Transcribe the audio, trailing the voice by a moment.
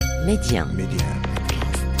Média.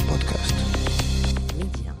 Podcast.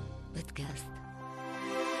 Média. Podcast.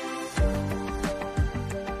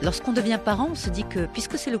 Lorsqu'on devient parent, on se dit que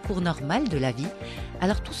puisque c'est le cours normal de la vie,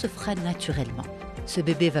 alors tout se fera naturellement. Ce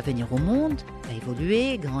bébé va venir au monde, va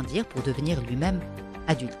évoluer, grandir pour devenir lui-même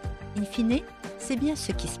adulte. In fine, c'est bien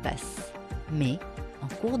ce qui se passe. Mais, en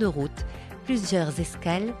cours de route, plusieurs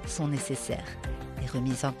escales sont nécessaires. Des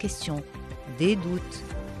remises en question, des doutes,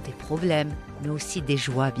 des problèmes, mais aussi des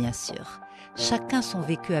joies, bien sûr. Chacun son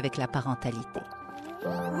vécu avec la parentalité.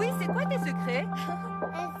 Oui, c'est quoi tes secrets?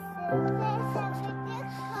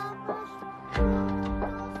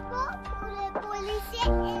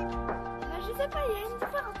 Je sais pas, il y a une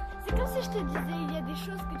différence. C'est comme si je te disais, il y a des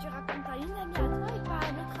choses que tu racontes à une amie à toi et pas à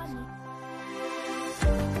une autre amie.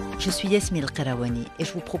 Je suis Yasmine El-Karawani et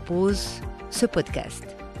je vous propose ce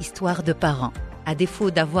podcast, Histoire de parents. À défaut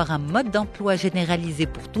d'avoir un mode d'emploi généralisé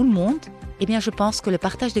pour tout le monde, eh bien je pense que le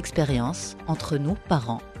partage d'expériences entre nous,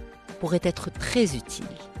 parents, pourrait être très utile.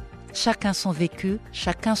 Chacun son vécu,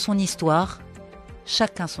 chacun son histoire,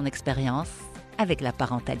 chacun son expérience avec la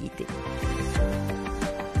parentalité.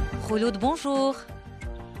 Khouloud, bonjour.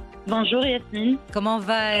 Bonjour Yasmine. Comment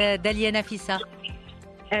va Dalia Nafissa?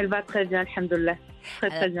 Elle va très bien, alhamdoulilah.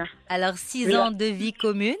 Très bien. Alors, 6 ans de vie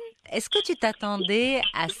commune, est-ce que tu t'attendais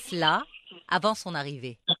à cela avant son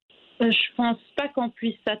arrivée? Je pense pas qu'on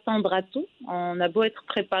puisse s'attendre à tout. On a beau être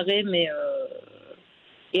préparé, mais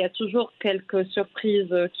il y a toujours quelques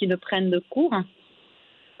surprises qui nous prennent de court.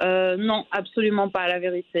 Non, absolument pas, la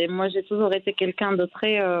vérité. Moi, j'ai toujours été quelqu'un de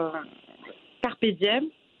très carpe diem.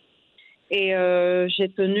 Et j'ai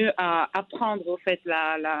tenu à apprendre au fait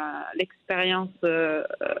l'expérience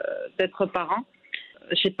d'être parent.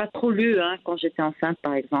 J'ai pas trop lu quand j'étais enceinte,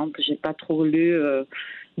 par exemple. J'ai pas trop lu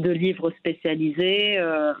de livres spécialisés.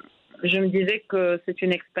 Je me disais que c'est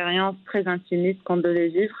une expérience très intimiste qu'on devait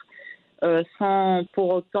vivre, sans pour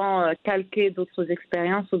autant calquer d'autres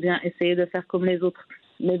expériences ou bien essayer de faire comme les autres.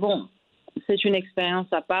 Mais bon, c'est une expérience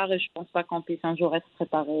à part et je pense pas qu'on puisse un jour être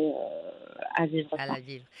préparé à vivre ça. La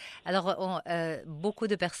vivre. Alors, beaucoup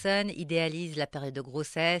de personnes idéalisent la période de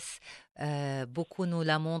grossesse. Beaucoup nous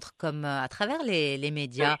la montrent comme, à travers les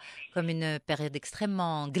médias, comme une période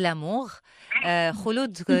extrêmement glamour.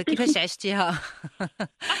 Khouloud, كيفاش عشتيها?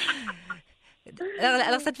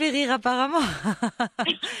 Alors, ça te fait rire apparemment.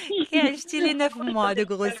 Qui a acheté les 9 mois de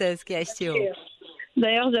grossesse? Qui a acheté?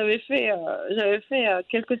 D'ailleurs, j'avais fait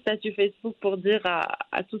quelques statuts Facebook pour dire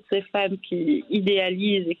à toutes ces femmes qui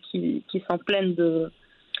idéalisent et qui sont pleines de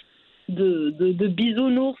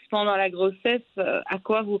bisounours pendant la grossesse, à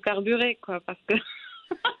quoi vous carburez, quoi. Parce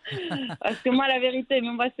que moi, la vérité,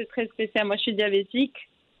 mais moi, c'est très spécial. Moi, je suis diabétique.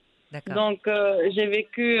 D'accord. Donc, j'ai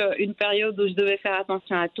vécu une période où je devais faire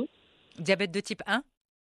attention à tout. Diabète de type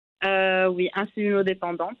 1? Oui,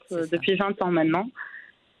 insulinodépendante depuis 20 ans maintenant.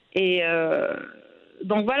 Et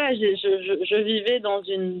donc voilà, je vivais dans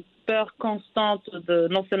une peur constante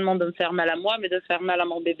non seulement de me faire mal à moi, mais de faire mal à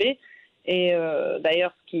mon bébé. Et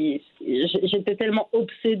d'ailleurs, j'étais tellement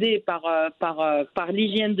obsédée par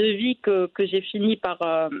l'hygiène de vie que j'ai fini par...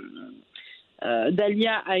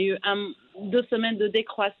 Dalia a eu 2 semaines de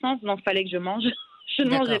décroissance, donc il fallait que je mange. Je ne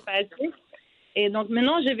mangeais pas assez. Et donc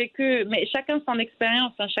maintenant, j'ai vécu... Mais chacun son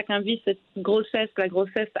expérience, chacun vit cette grossesse. La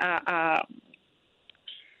grossesse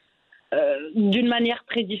d'une manière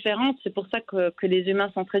très différente. C'est pour ça que les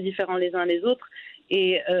humains sont très différents les uns les autres.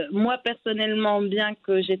 Et moi, personnellement, bien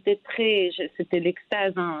que c'était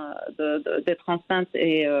l'extase d'être enceinte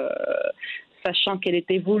et sachant qu'elle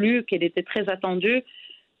était voulue, qu'elle était très attendue,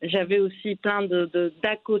 j'avais aussi plein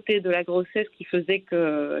d'à côté de la grossesse qui faisait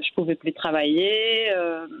que je pouvais plus travailler.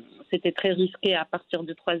 C'était très risqué à partir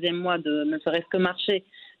du 3e mois de ne serait-ce que marcher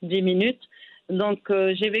 10 minutes. Donc,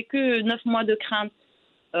 j'ai vécu 9 mois de crainte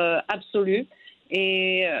absolue.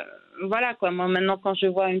 Et voilà, quoi. Moi, maintenant, quand je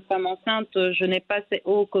vois une femme enceinte, je n'ai pas ces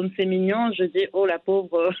oh, comme c'est mignon. Je dis, oh, la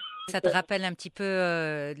pauvre. Ça te rappelle un petit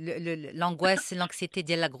peu l'angoisse et l'anxiété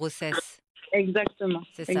de la grossesse. Exactement.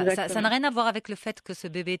 C'est ça. Exactement. Ça n'a rien à voir avec le fait que ce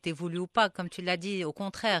bébé était voulu ou pas, comme tu l'as dit. Au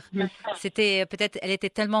contraire, c'était peut-être, elle était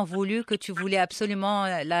tellement voulue que tu voulais absolument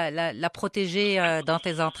la protéger dans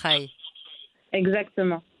tes entrailles.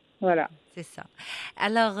 Exactement. Voilà. C'est ça.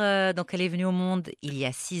 Alors, donc, elle est venue au monde il y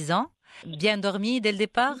a 6 ans. Bien dormie dès le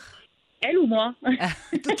départ? Elle ou moi?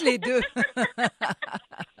 Toutes les deux.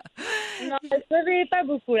 Non, elle ne se réveillait pas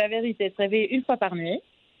beaucoup, la vérité. Elle se réveillait une fois par nuit.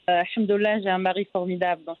 Alhamdoulilah, j'ai un mari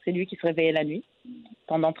formidable, donc c'est lui qui se réveillait la nuit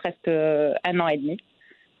pendant presque 1 an et demi.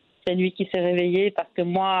 C'est lui qui s'est réveillé parce que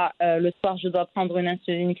moi, le soir, je dois prendre une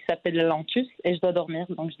insuline qui s'appelle le Lantus et je dois dormir.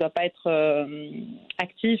 Donc, je ne dois pas être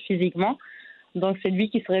active physiquement. Donc, c'est lui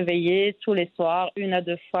qui se réveillait tous les soirs, 1 à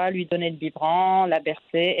 2 fois, lui donnait le biberon, la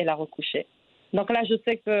berçait et la recouchait. Donc là, je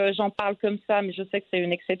sais que j'en parle comme ça, mais je sais que c'est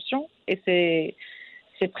une exception. Et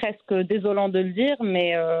c'est presque désolant de le dire,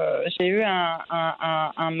 mais j'ai eu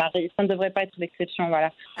un mari. Ça ne devrait pas être l'exception,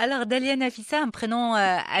 voilà. Alors, Dalia Nafissa, un prénom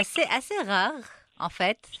assez rare, en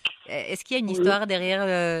fait. Est-ce qu'il y a une Oui. histoire derrière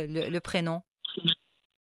le prénom?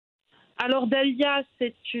 Alors, Dalia,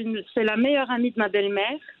 c'est la meilleure amie de ma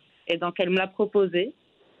belle-mère. Et donc, elle me l'a proposé.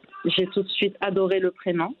 J'ai tout de suite adoré le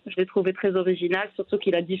prénom. Je l'ai trouvé très original, surtout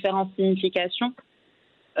qu'il a différentes significations.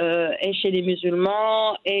 Et chez les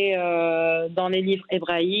musulmans, et dans les livres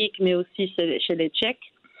hébraïques, mais aussi chez les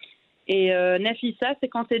Tchèques. Et Nafissa, c'est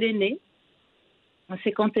quand elle est née.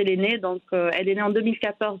 C'est quand elle est née. Donc, elle est née en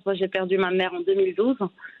 2014. Moi, j'ai perdu ma mère en 2012.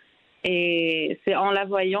 Et c'est en la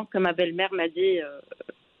voyant que ma belle-mère m'a dit...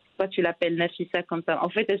 soit tu l'appelles Nafissa comme ça. En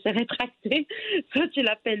fait, elle s'est rétractée. Soit tu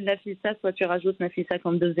l'appelles Nafissa, soit tu rajoutes Nafissa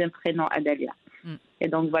comme deuxième prénom à Dalia. Et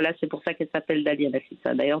donc voilà, c'est pour ça qu'elle s'appelle Dalia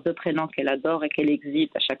Nafissa. D'ailleurs, 2 prénoms qu'elle adore et qu'elle exhibe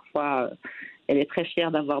à chaque fois. Elle est très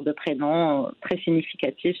fière d'avoir 2 prénoms très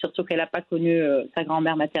significatifs, surtout qu'elle n'a pas connu sa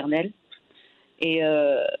grand-mère maternelle. Et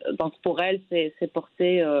donc pour elle, c'est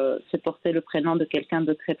porter le prénom de quelqu'un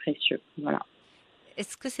de très précieux. Voilà.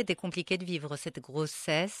 Est-ce que c'était compliqué de vivre cette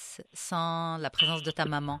grossesse sans la présence de ta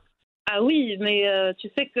maman? Ah oui, mais tu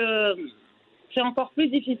sais que c'est encore plus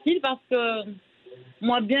difficile parce que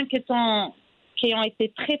moi, bien qu'ayant été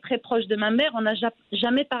très très proche de ma mère, on n'a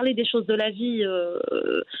jamais parlé des choses de la vie.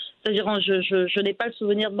 C'est-à-dire, je n'ai pas le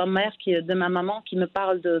souvenir de ma maman qui me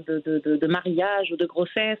parle de mariage ou de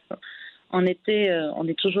grossesse. On est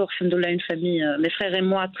toujours, alhamdoulilah, une famille, mes frères et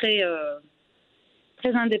moi, très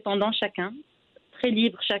indépendants chacun, très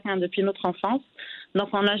libres chacun depuis notre enfance. Donc,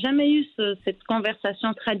 on n'a jamais eu cette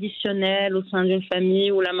conversation traditionnelle au sein d'une famille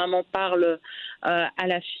où la maman parle à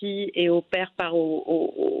la fille et au père parle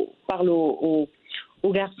au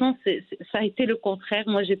garçon. Ça a été le contraire.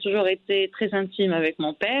 Moi, j'ai toujours été très intime avec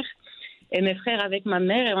mon père et mes frères avec ma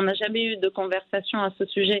mère et on n'a jamais eu de conversation à ce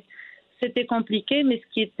sujet. C'était compliqué, mais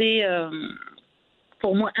ce qui était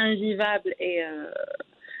pour moi invivable et...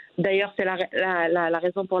 D'ailleurs, c'est la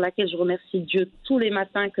raison pour laquelle je remercie Dieu tous les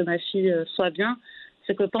matins que ma fille soit bien,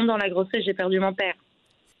 c'est que pendant la grossesse, j'ai perdu mon père.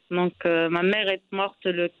 Donc, ma mère est morte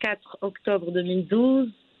le 4 octobre 2012,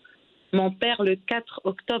 mon père le 4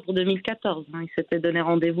 octobre 2014. Il s'était donné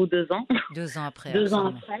rendez-vous 2 ans. 2 ans après. 2 ans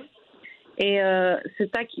après. Et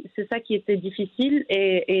c'est ça qui était difficile.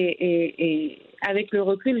 Et avec le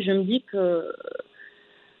recul, je me dis que...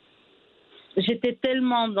 J'étais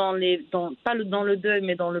tellement pas dans le deuil,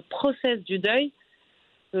 mais dans le process du deuil.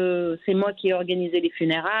 C'est moi qui ai organisé les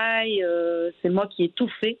funérailles, c'est moi qui ai tout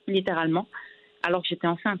fait, littéralement, alors que j'étais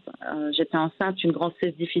enceinte. J'étais enceinte, une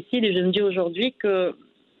grossesse difficile, et je me dis aujourd'hui que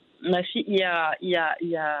ma fille y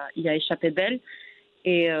a échappé belle,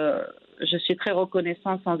 et je suis très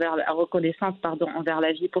reconnaissante envers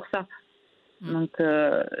la vie pour ça. Donc,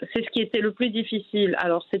 c'est ce qui était le plus difficile.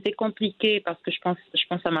 Alors, c'était compliqué parce que je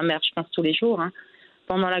pense à ma mère, je pense tous les jours.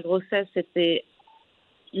 Pendant la grossesse,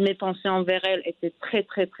 mes pensées envers elle étaient très,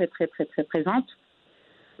 très, très, très, très, très présentes.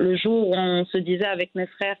 Le jour où on se disait avec mes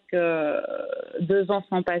frères que 2 ans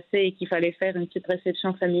sont passés et qu'il fallait faire une petite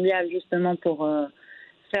réception familiale justement pour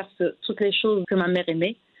faire toutes les choses que ma mère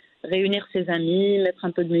aimait, réunir ses amis, mettre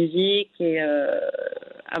un peu de musique et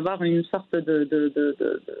avoir une sorte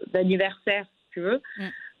d'anniversaire, si tu veux.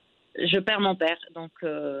 Je perds mon père, donc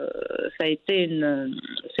ça a été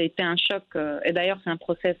un choc. Et d'ailleurs, c'est un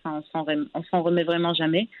process, on s'en remet vraiment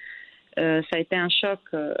jamais. Ça a été un choc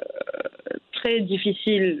très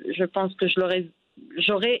difficile. Je pense que je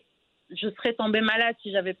serais tombée malade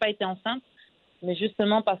si j'avais pas été enceinte. Mais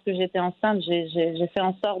justement parce que j'étais enceinte, j'ai fait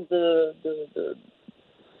en sorte de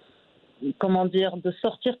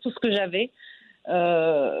sortir tout ce que j'avais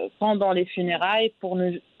pendant les funérailles pour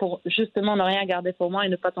justement ne rien garder pour moi et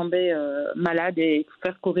ne pas tomber malade et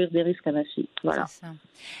faire courir des risques à ma fille. Voilà. C'est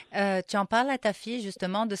ça. Tu en parles à ta fille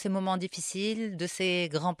justement de ces moments difficiles, de ses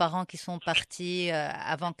grands-parents qui sont partis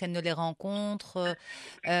avant qu'elle ne les rencontre.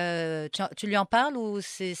 Tu lui en parles ou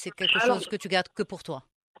c'est quelque chose que tu gardes que pour toi?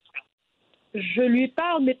 Je lui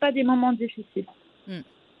parle, mais pas des moments difficiles.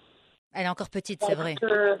 Elle est encore petite, c'est vrai.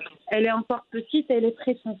 Elle est encore petite et elle est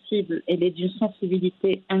très sensible. Elle est d'une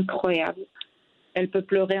sensibilité incroyable. Elle peut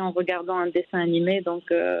pleurer en regardant un dessin animé. Donc,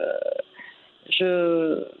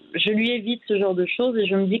 je lui évite ce genre de choses et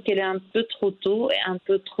je me dis qu'elle est un peu trop tôt et un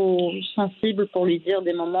peu trop sensible pour lui dire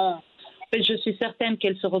des moments. En fait, je suis certaine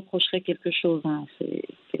qu'elle se reprocherait quelque chose.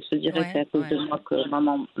 Qu'elle se dirait que c'est à cause de moi que ma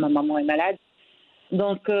maman est malade.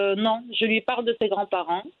 Donc, non, je lui parle de ses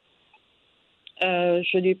grands-parents.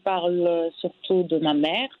 Je lui parle surtout de ma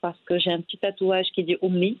mère parce que j'ai un petit tatouage qui dit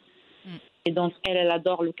Oumi. Et donc, elle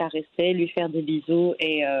adore le caresser, lui faire des bisous.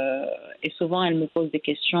 Et souvent, elle me pose des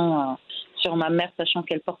questions sur ma mère, sachant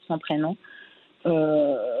qu'elle porte son prénom.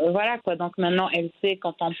 Voilà quoi. Donc maintenant, elle sait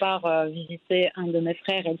quand on part visiter un de mes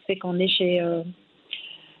frères, elle sait qu'on est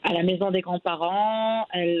à la maison des grands-parents.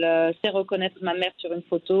 Elle sait reconnaître ma mère sur une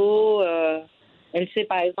photo. Elle sait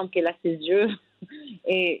par exemple qu'elle a ses yeux.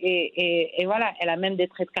 Et voilà, elle a même des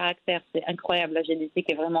traits de caractère. C'est incroyable, la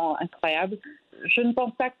génétique est vraiment incroyable. Je ne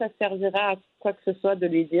pense pas que ça servira à quoi que ce soit de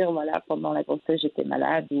lui dire, voilà, pendant la grossesse j'étais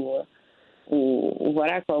malade ou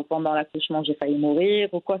voilà, quoi, ou pendant l'accouchement j'ai failli mourir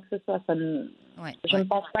ou quoi que ce soit. Je ne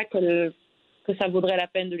pense pas que ça vaudrait la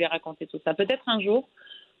peine de lui raconter tout ça. Peut-être un jour,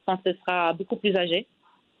 quand elle sera beaucoup plus âgée,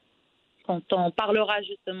 quand on parlera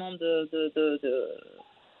justement de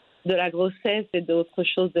la grossesse et d'autres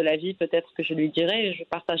choses de la vie, peut-être que je lui dirai, je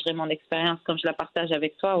partagerai mon expérience comme je la partage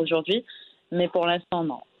avec toi aujourd'hui, mais pour l'instant,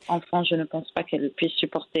 non. Enfant, je ne pense pas qu'elle puisse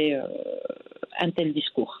supporter un tel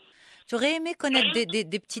discours. Tu aurais aimé connaître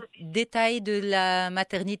des petits détails de la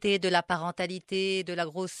maternité, de la parentalité, de la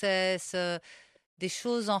grossesse, des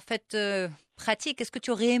choses en fait pratiques. Est-ce que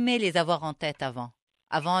tu aurais aimé les avoir en tête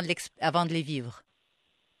avant de les vivre?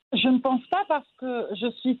 Je ne pense pas parce que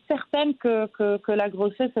je suis certaine que la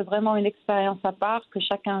grossesse est vraiment une expérience à part, que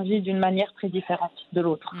chacun vit d'une manière très différente de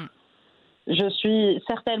l'autre. Je suis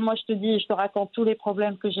certaine, moi je te raconte tous les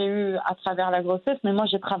problèmes que j'ai eus à travers la grossesse, mais moi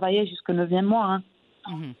j'ai travaillé jusqu'au 9e mois. Hein.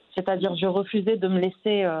 C'est-à-dire je refusais de me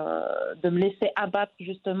laisser abattre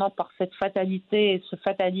justement par cette fatalité et ce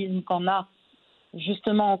fatalisme qu'on a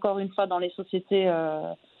justement encore une fois dans les sociétés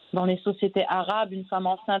arabes. Une femme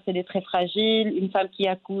enceinte, elle est très fragile. Une femme qui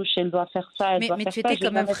accouche, elle doit faire ça, elle doit faire ça. Mais tu étais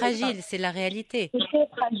quand même fragile, c'est la réalité. J'étais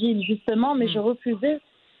fragile, justement, mais je refusais,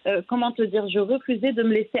 je refusais de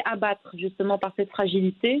me laisser abattre, justement, par cette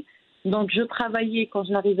fragilité. Donc, je travaillais quand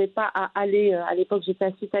je n'arrivais pas à aller, à l'époque, j'étais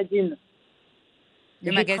à Citadine.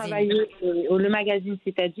 Le magazine. Travaillais le magazine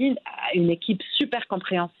Citadine, une équipe super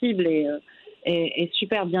compréhensible et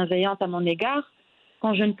super bienveillante à mon égard.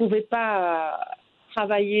 Quand je ne pouvais pas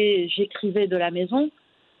travailler, j'écrivais de la maison,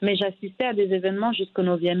 mais j'assistais à des événements jusqu'au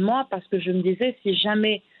 9e mois parce que je me disais, si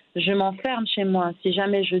jamais je m'enferme chez moi, si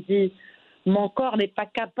jamais je dis mon corps n'est pas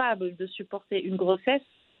capable de supporter une grossesse,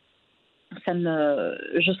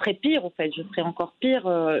 je serais pire, en fait, je serais encore pire,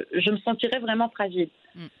 je me sentirais vraiment fragile.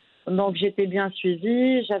 Donc j'étais bien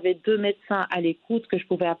suivie, j'avais 2 médecins à l'écoute que je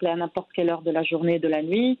pouvais appeler à n'importe quelle heure de la journée et de la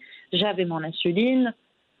nuit, j'avais mon insuline,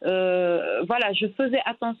 voilà, je faisais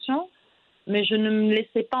attention, mais je ne me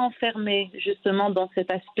laissais pas enfermer justement dans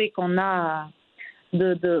cet aspect qu'on a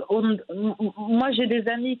moi j'ai des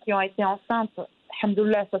amies qui ont été enceintes,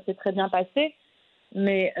 alhamdoulilah, ça s'est très bien passé,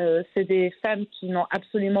 mais c'est des femmes qui n'ont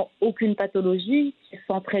absolument aucune pathologie, qui se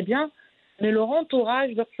sentent très bien. Mais leur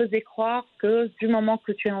entourage leur faisait croire que du moment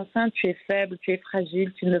que tu es enceinte, tu es faible, tu es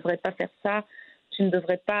fragile, tu ne devrais pas faire ça, tu ne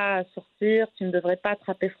devrais pas sortir, tu ne devrais pas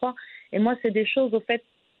attraper froid. Et moi, c'est des choses, au fait,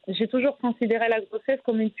 j'ai toujours considéré la grossesse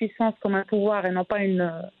comme une puissance, comme un pouvoir et non pas une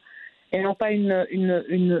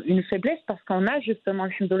faiblesse, parce qu'on a justement,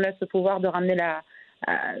 alhamdoulilah, ce pouvoir de ramener la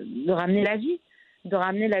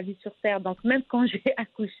vie sur Terre. Donc même quand j'ai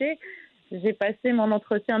accouché, j'ai passé mon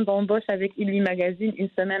entretien d'embauche avec Illy Magazine 1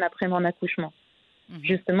 semaine après mon accouchement.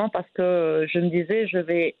 Justement parce que je me disais, je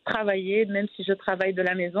vais travailler, même si je travaille de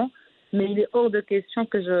la maison, mais il est hors de question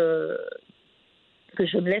que je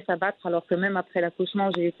me laisse abattre, alors que même après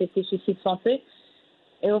l'accouchement, j'ai eu quelques soucis de santé.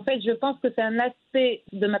 Et au fait, je pense que c'est un aspect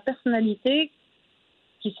de ma personnalité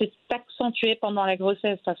qui s'est accentué pendant la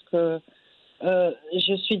grossesse, parce que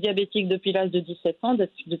je suis diabétique depuis l'âge de 17 ans,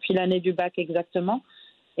 depuis l'année du bac exactement.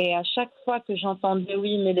 Et à chaque fois que j'entendais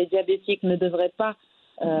oui, mais les diabétiques ne devraient pas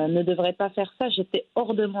faire ça, j'étais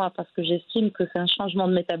hors de moi parce que j'estime que c'est un changement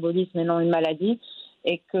de métabolisme et non une maladie,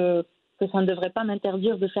 et que ça ne devrait pas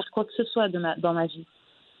m'interdire de faire quoi que ce soit dans ma vie.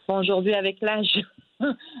 Bon, aujourd'hui, avec l'âge,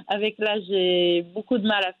 j'ai beaucoup de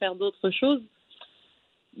mal à faire d'autres choses,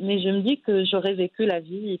 mais je me dis que j'aurais vécu la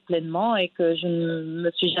vie pleinement et que je ne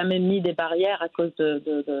me suis jamais mis des barrières à cause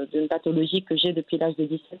d'une pathologie que j'ai depuis l'âge de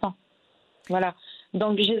 17 ans. Voilà.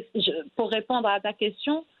 Donc, pour répondre à ta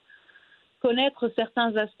question, connaître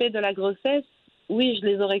certains aspects de la grossesse, oui, je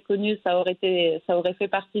les aurais connus, ça aurait fait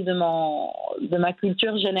partie de ma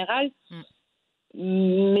culture générale,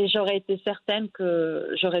 mais j'aurais été certaine que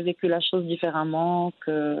j'aurais vécu la chose différemment,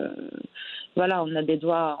 que voilà, on a des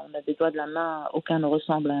doigts de la main, aucun ne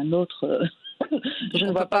ressemble à un autre. Je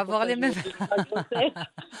ne vois pas avoir les mêmes.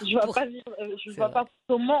 Je vois pas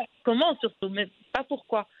comment surtout, mais pas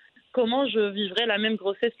pourquoi. Comment je vivrais la même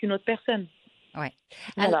grossesse qu'une autre personne? Ouais.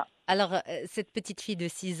 Voilà. Alors, cette petite fille de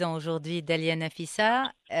 6 ans aujourd'hui, Dalia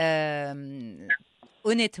Nafissa,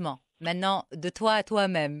 honnêtement, maintenant, de toi à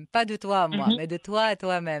toi-même, pas de toi à moi, Mhm. mais de toi à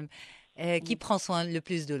toi-même, qui prend soin le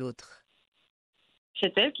plus de l'autre?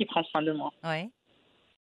 C'est elle qui prend soin de moi. Ouais.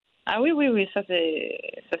 Ah oui, oui, oui, ça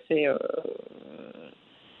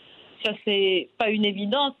c'est pas une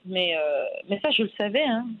évidence, mais ça je le savais,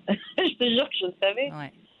 hein. Je te jure que je le savais.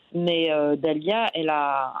 Ouais. Mais Dalia, elle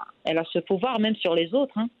a ce pouvoir même sur les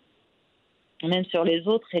autres, hein. Même sur les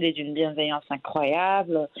autres, elle est d'une bienveillance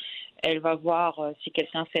incroyable. Elle va voir si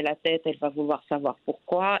quelqu'un fait la tête, elle va vouloir savoir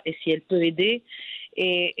pourquoi et si elle peut aider.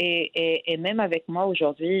 Et même avec moi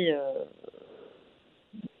aujourd'hui,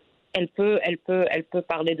 elle peut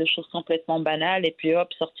parler de choses complètement banales et puis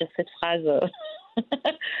hop sortir cette phrase,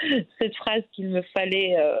 cette phrase qu'il me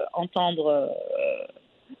fallait entendre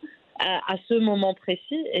à ce moment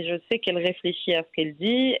précis. Et je sais qu'elle réfléchit à ce qu'elle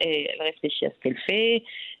dit et elle réfléchit à ce qu'elle fait.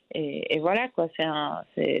 Et voilà quoi, c'est un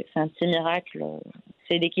petit miracle.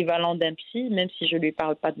 C'est l'équivalent d'un psy, même si je lui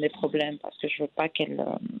parle pas de mes problèmes parce que je veux pas qu'elle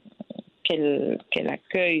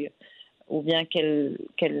accueille ou bien qu'elle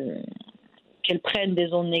prenne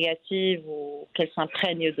des ondes négatives ou qu'elle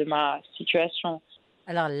s'imprègne de ma situation.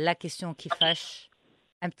 Alors, la question qui fâche,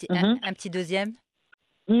 Mhm. un petit deuxième?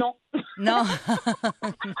 Non. Non.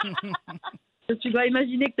 Tu dois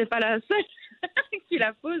imaginer que tu n'es pas la seule qui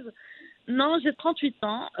la pose. Non, j'ai 38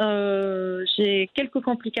 ans. J'ai quelques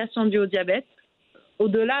complications dues au diabète.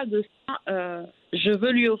 Au-delà de ça, je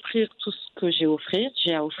veux lui offrir tout ce que j'ai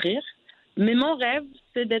à offrir. Mais mon rêve,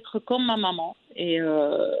 c'est d'être comme ma maman et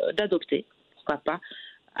d'adopter. Pourquoi pas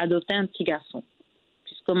adopter un petit garçon.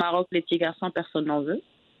 Puisqu'au Maroc, les petits garçons, personne n'en veut.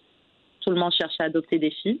 Tout le monde cherche à adopter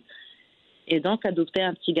des filles. Et donc, adopter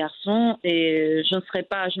un petit garçon. Et je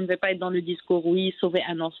ne vais pas être dans le discours, oui, sauver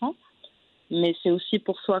un enfant. Mais c'est aussi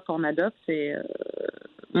pour soi qu'on adopte. Et,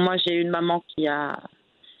 moi, j'ai une maman qui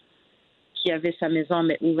avait sa maison,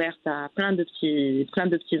 mais ouverte à plein de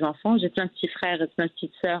petits enfants. J'ai plein de petits frères et plein de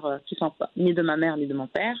petites sœurs qui sont pas, ni de ma mère, ni de mon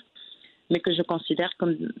père, mais que je considère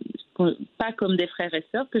pas comme des frères et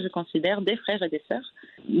sœurs, que je considère des frères et des sœurs.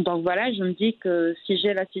 Donc voilà, je me dis que si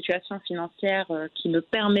j'ai la situation financière qui me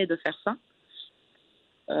permet de faire ça,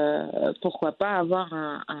 pourquoi pas avoir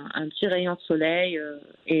un petit rayon de soleil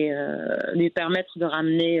et lui permettre de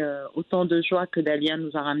ramener autant de joie que Dalia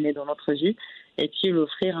nous a ramené dans notre vie, et puis lui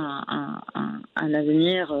offrir un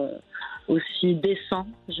avenir aussi décent,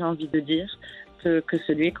 j'ai envie de dire, que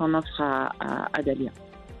celui qu'on offre à Dalia.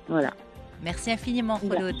 Voilà. Merci infiniment,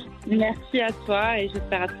 Kholoud. Merci à toi et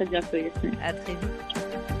j'espère à très bientôt, Yasmine. À très vite.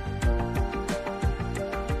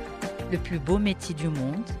 Le plus beau métier du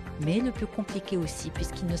monde, mais le plus compliqué aussi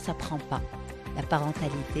puisqu'il ne s'apprend pas. La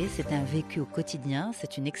parentalité, c'est un vécu au quotidien,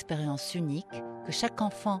 c'est une expérience unique que chaque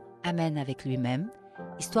enfant amène avec lui-même.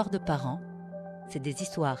 Histoire de parents, c'est des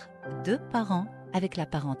histoires de parents avec la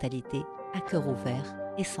parentalité à cœur ouvert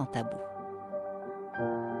et sans tabou.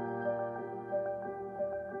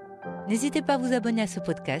 N'hésitez pas à vous abonner à ce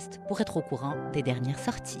podcast pour être au courant des dernières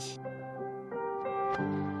sorties.